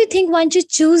 how do you think one should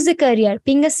choose the career,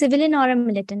 being a civilian or a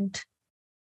militant?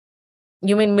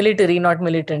 You mean military, not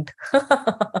militant?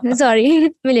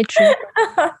 Sorry, military.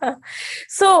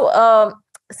 So,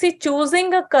 see,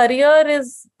 choosing a career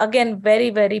is again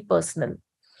very, very personal.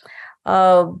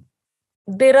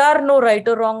 There are no right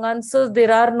or wrong answers.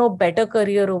 There are no better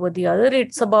career over the other.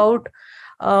 It's about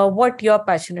what you're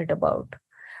passionate about.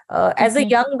 As a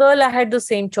young girl, I had the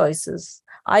same choices.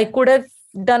 I could have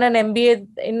done an MBA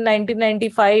in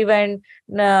 1995 and,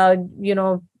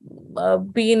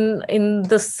 been in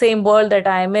the same world that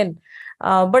I am in.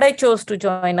 But I chose to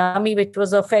join Army, which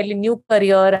was a fairly new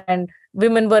career and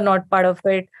women were not part of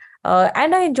it.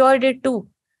 And I enjoyed it too.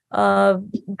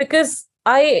 Because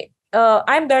I'm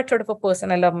that sort of a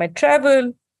person. I love my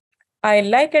travel. I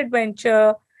like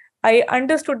adventure. I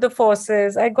understood the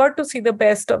forces. I got to see the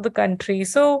best of the country.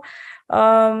 So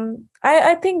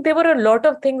I think there were a lot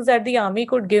of things that the Army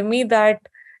could give me that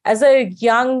as a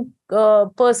young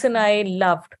person, I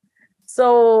loved.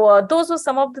 So those were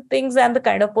some of the things and the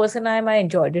kind of person I am. I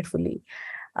enjoyed it fully.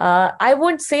 I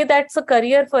wouldn't say that's a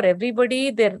career for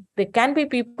everybody. There can be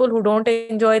people who don't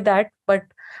enjoy that, but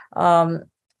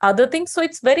other things. So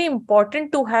it's very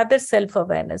important to have that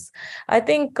self-awareness. I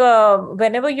think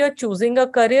whenever you're choosing a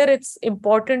career, it's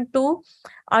important to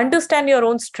understand your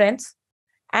own strengths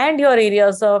and your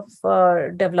areas of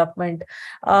development.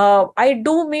 I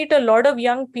do meet a lot of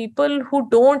young people who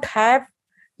don't have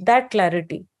that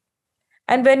clarity.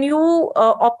 And when you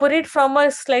operate from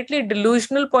a slightly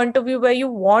delusional point of view, where you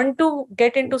want to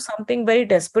get into something very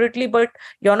desperately, but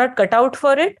you're not cut out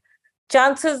for it,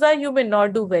 chances are you may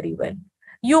not do very well.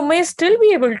 You may still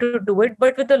be able to do it,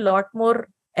 but with a lot more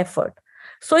effort.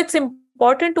 So it's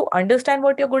important to understand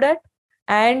what you're good at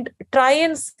and try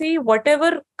and see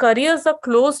whatever careers are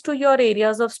close to your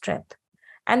areas of strength,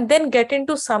 and then get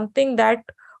into something that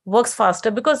works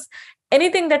faster, because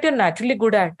anything that you're naturally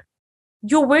good at,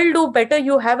 you will do better.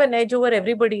 You have an edge over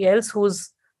everybody else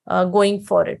who's going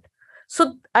for it.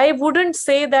 So I wouldn't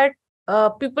say that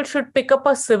people should pick up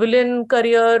a civilian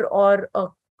career or a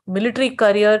military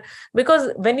career,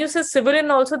 because when you say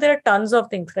civilian also, there are tons of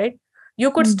things, right?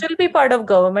 You could still be part of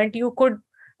government, you could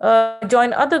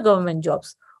join other government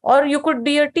jobs, or you could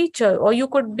be a teacher, or you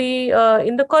could be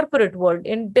in the corporate world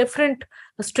in different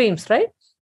streams, right?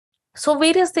 So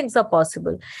various things are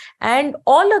possible, and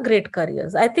all are great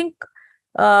careers. I think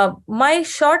my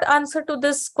short answer to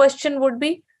this question would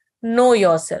be know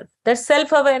yourself. That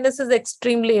self-awareness is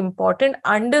extremely important.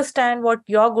 Understand what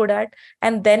you're good at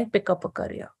and then pick up a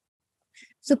career.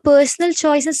 So personal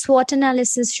choice and SWOT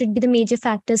analysis should be the major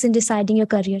factors in deciding your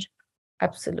career.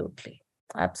 Absolutely.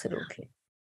 Absolutely.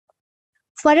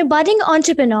 For a budding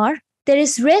entrepreneur, there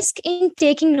is risk in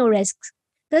taking no risks.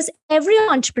 Thus, every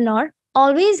entrepreneur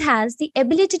always has the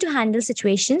ability to handle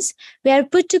situations where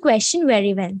put to question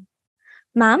very well.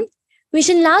 Ma'am, we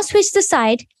shall now switch the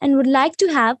side and would like to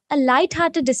have a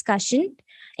light-hearted discussion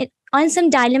on some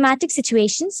dilemmatic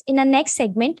situations in our next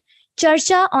segment,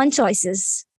 Charcha on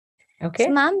Choices. Okay.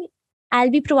 So, ma'am, I'll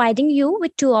be providing you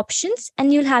with two options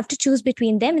and you'll have to choose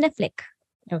between them in a flick.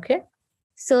 Okay.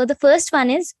 So the first one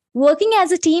is working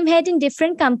as a team head in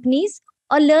different companies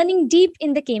or learning deep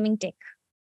in the gaming tech.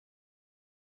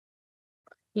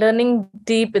 Learning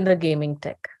deep in the gaming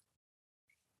tech.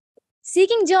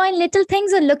 Seeking joy in little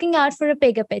things or looking out for a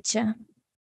bigger picture.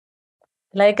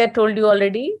 Like I told you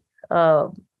already,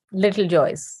 little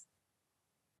joys.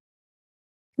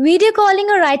 Video calling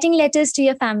or writing letters to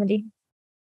your family.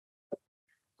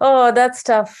 Oh, that's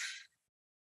tough.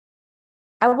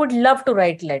 I would love to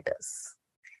write letters.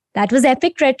 That was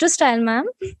epic retro style, ma'am.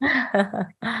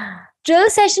 Drill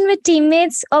session with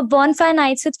teammates or bonfire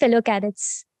nights with fellow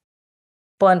cadets.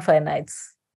 Bonfire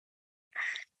nights.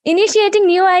 Initiating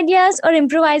new ideas or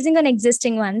improvising on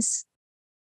existing ones.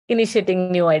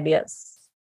 Initiating new ideas.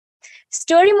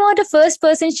 Story mode or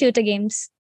first-person shooter games.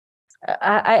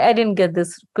 I didn't get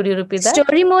this. Could you repeat that?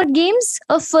 Story mode games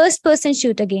or first-person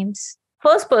shooter games.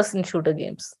 First-person shooter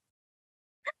games.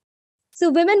 So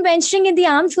women venturing in the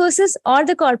armed forces or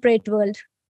the corporate world?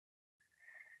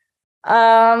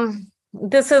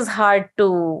 This is hard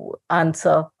to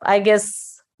answer. I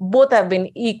guess both have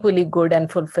been equally good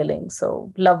and fulfilling.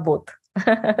 So love both.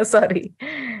 Sorry.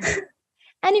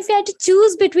 And if you had to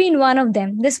choose between one of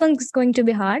them, this one's going to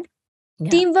be hard. Yeah.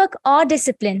 Teamwork or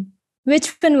discipline?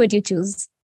 Which one would you choose?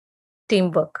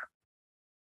 Teamwork.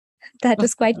 That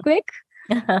was quite quick.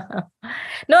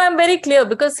 No, I'm very clear,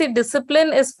 because see,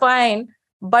 discipline is fine,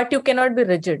 but you cannot be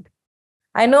rigid.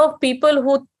 I know people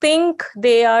who think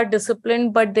they are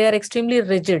disciplined, but they are extremely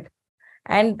rigid.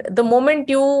 And the moment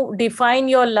you define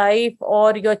your life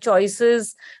or your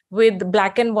choices with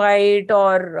black and white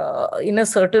or in a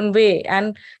certain way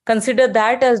and consider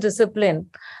that as discipline,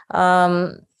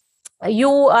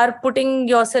 you are putting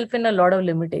yourself in a lot of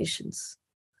limitations.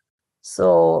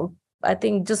 So I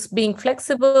think just being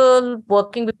flexible,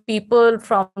 working with people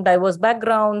from diverse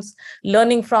backgrounds,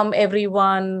 learning from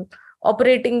everyone,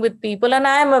 operating with people. And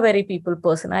I am a very people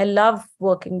person. I love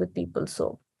working with people.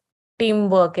 So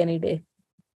teamwork any day.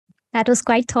 That was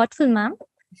quite thoughtful, ma'am.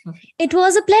 It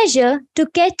was a pleasure to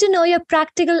get to know your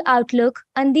practical outlook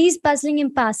on these puzzling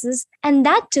impasses, and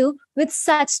that too with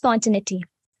such spontaneity.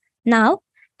 Now,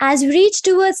 as we reach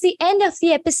towards the end of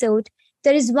the episode,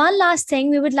 there is one last thing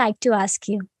we would like to ask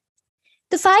you.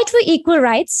 The fight for equal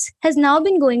rights has now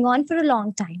been going on for a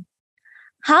long time.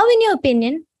 How, in your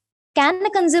opinion, can a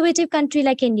conservative country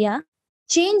like India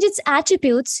change its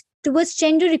attributes towards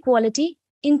gender equality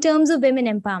in terms of women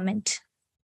empowerment?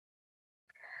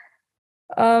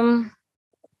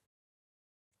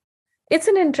 It's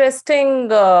an interesting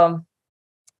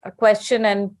question,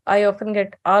 and I often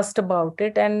get asked about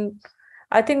it. And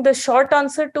I think the short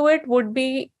answer to it would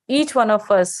be each one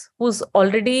of us who's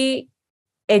already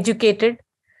educated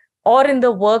or in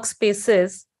the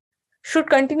workspaces should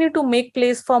continue to make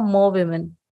place for more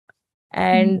women.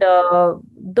 And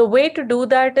the way to do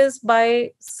that is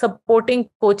by supporting,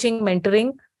 coaching,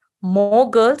 mentoring more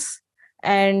girls,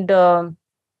 and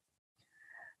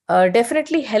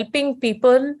definitely helping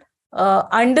people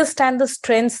understand the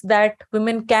strengths that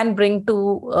women can bring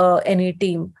to any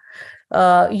team.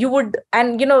 You would,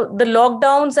 and you know, the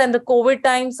lockdowns and the COVID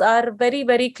times are very,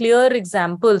 very clear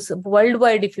examples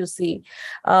worldwide. If you see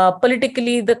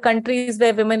politically, the countries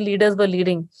where women leaders were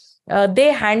leading,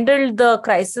 they handled the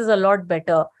crisis a lot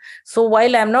better. So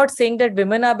while I'm not saying that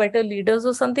women are better leaders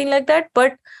or something like that,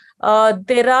 but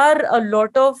there are a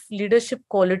lot of leadership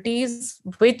qualities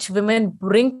which women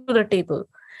bring to the table.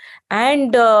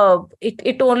 And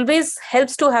it always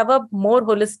helps to have a more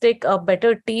holistic, a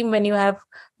better team when you have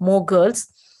more girls.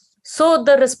 So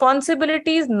the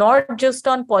responsibility is not just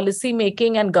on policy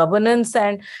making and governance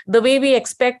and the way we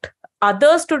expect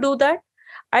others to do that.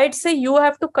 I'd say you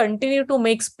have to continue to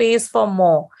make space for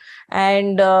more,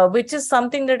 and which is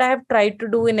something that I have tried to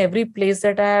do in every place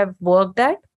that I have worked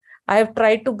at. I have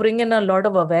tried to bring in a lot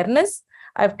of awareness.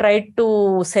 I've tried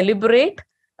to celebrate,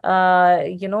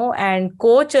 and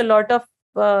coach a lot of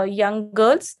young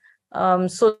girls,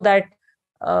 so that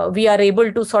we are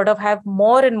able to sort of have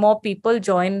more and more people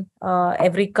join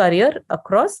every career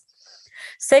across.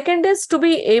 Second is to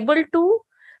be able to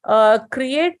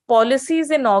create policies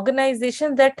in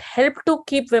organizations that help to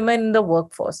keep women in the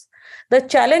workforce. The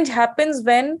challenge happens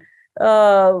when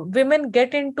women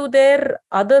get into their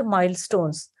other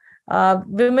milestones.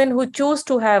 Women who choose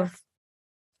to have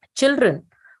children,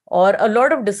 or a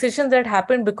lot of decisions that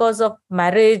happen because of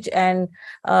marriage, and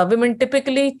women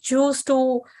typically choose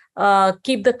to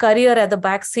keep the career at the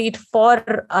back seat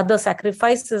for other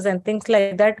sacrifices and things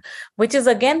like that, which is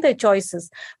again their choices.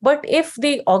 But if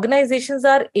the organizations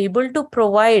are able to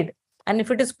provide, and if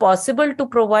it is possible to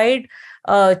provide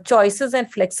choices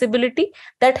and flexibility,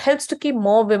 that helps to keep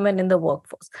more women in the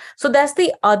workforce. So that's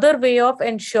the other way of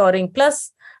ensuring.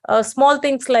 Plus small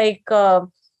things like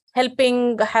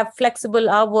helping have flexible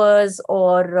hours,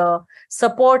 or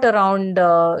support around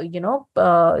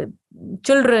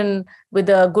children with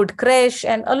a good creche,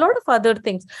 and a lot of other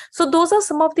things. So those are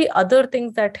some of the other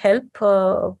things that help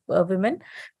women.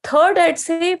 Third, I'd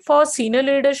say for senior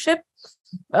leadership,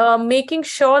 making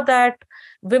sure that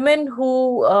women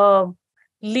who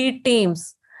lead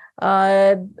teams,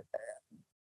 they're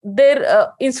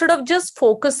instead of just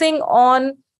focusing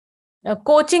on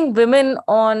coaching women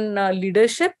on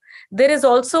leadership, there is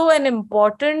also an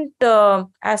important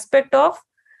aspect of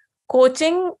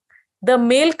coaching the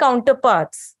male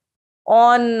counterparts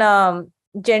on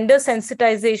gender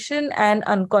sensitization and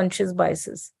unconscious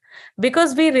biases.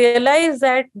 Because we realize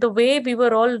that the way we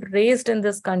were all raised in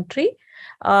this country,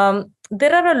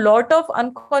 there are a lot of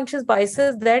unconscious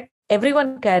biases that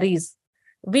everyone carries.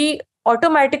 We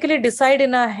automatically decide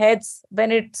in our heads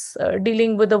when it's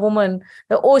dealing with a woman,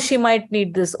 oh, she might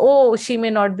need this, oh, she may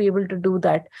not be able to do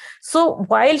that. So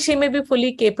while she may be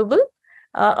fully capable,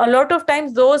 a lot of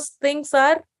times those things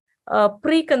are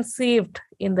preconceived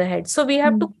in the head. So we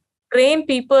have to train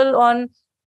people on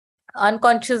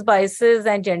unconscious biases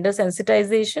and gender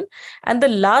sensitization. And the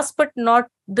last but not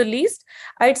the least,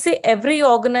 I'd say every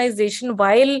organization,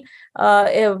 while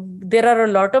there are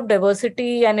a lot of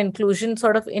diversity and inclusion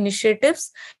sort of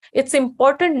initiatives, it's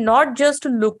important not just to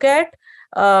look at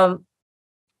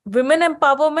women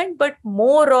empowerment, but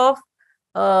more of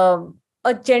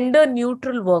a gender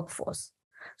neutral workforce.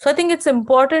 So I think it's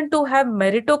important to have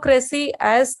meritocracy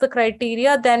as the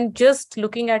criteria than just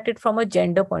looking at it from a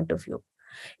gender point of view.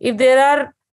 If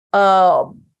there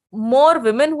are more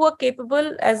women who are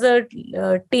capable as a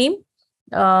team,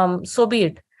 so be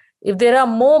it. If there are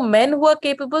more men who are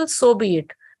capable, so be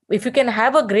it. If you can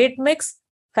have a great mix,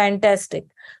 fantastic.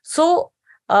 So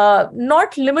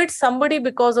not limit somebody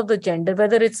because of the gender,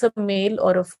 whether it's a male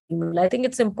or a female. I think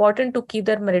it's important to keep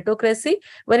that meritocracy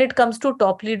when it comes to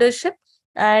top leadership,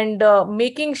 and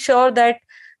making sure that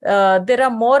there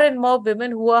are more and more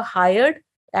women who are hired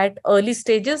at early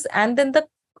stages, and then the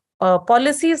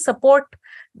policies support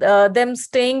them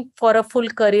staying for a full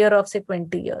career of, say,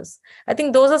 20 years. I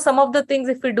think those are some of the things,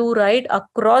 if we do right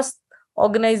across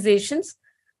organizations,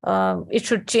 it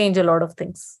should change a lot of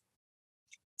things.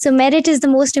 So merit is the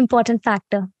most important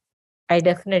factor. I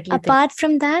definitely Apart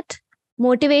from that,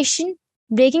 motivation,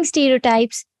 breaking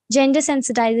stereotypes, gender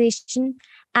sensitization,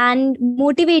 and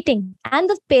motivating, and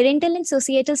the parental and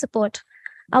societal support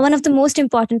are one of the most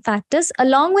important factors,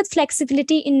 along with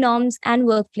flexibility in norms and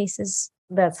workplaces.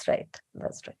 That's right.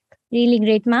 That's right. Really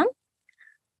great, ma'am.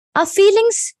 Our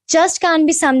feelings just can't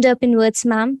be summed up in words,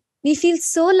 ma'am. We feel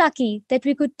so lucky that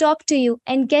we could talk to you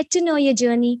and get to know your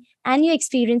journey and your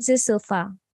experiences so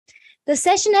far. The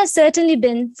session has certainly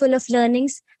been full of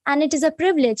learnings, and it is a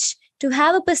privilege to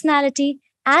have a personality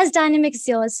as dynamic as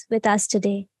yours with us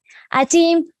today. Our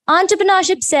team,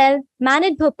 Entrepreneurship Cell,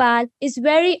 Manit Bhopal, is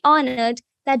very honored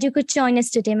that you could join us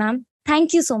today, ma'am.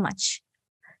 Thank you so much.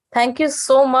 Thank you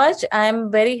so much. I'm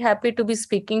very happy to be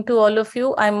speaking to all of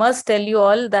you. I must tell you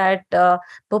all that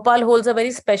Bhopal holds a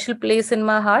very special place in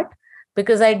my heart,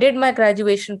 because I did my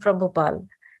graduation from Bhopal.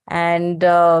 And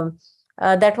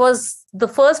that was the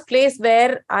first place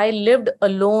where I lived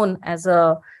alone as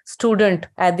a student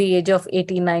at the age of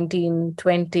 18, 19,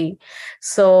 20.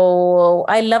 So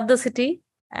I love the city,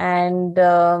 and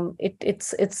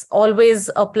it's always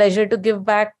a pleasure to give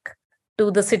back to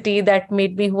the city that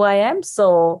made me who I am.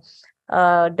 So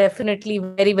Definitely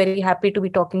very, very happy to be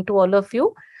talking to all of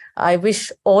you. I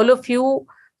wish all of you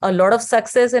a lot of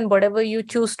success in whatever you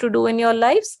choose to do in your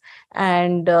lives,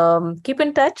 and keep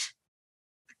in touch.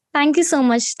 Thank you so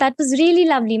much. That was really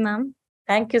lovely, ma'am.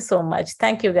 Thank you so much.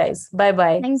 Thank you, guys.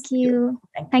 Bye-bye. Thank you.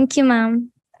 Thank you. Thank you,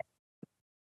 ma'am.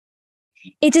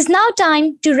 It is now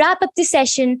time to wrap up the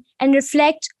session and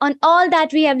reflect on all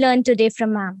that we have learned today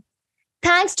from ma'am.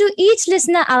 Thanks to each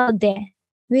listener out there.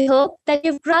 We hope that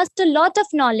you've grasped a lot of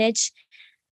knowledge.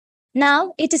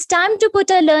 Now it is time to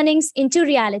put our learnings into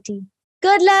reality.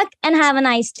 Good luck and have a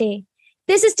nice day.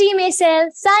 This is Team ACL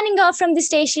signing off from the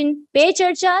station Pe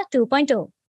Charcha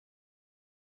 2.0.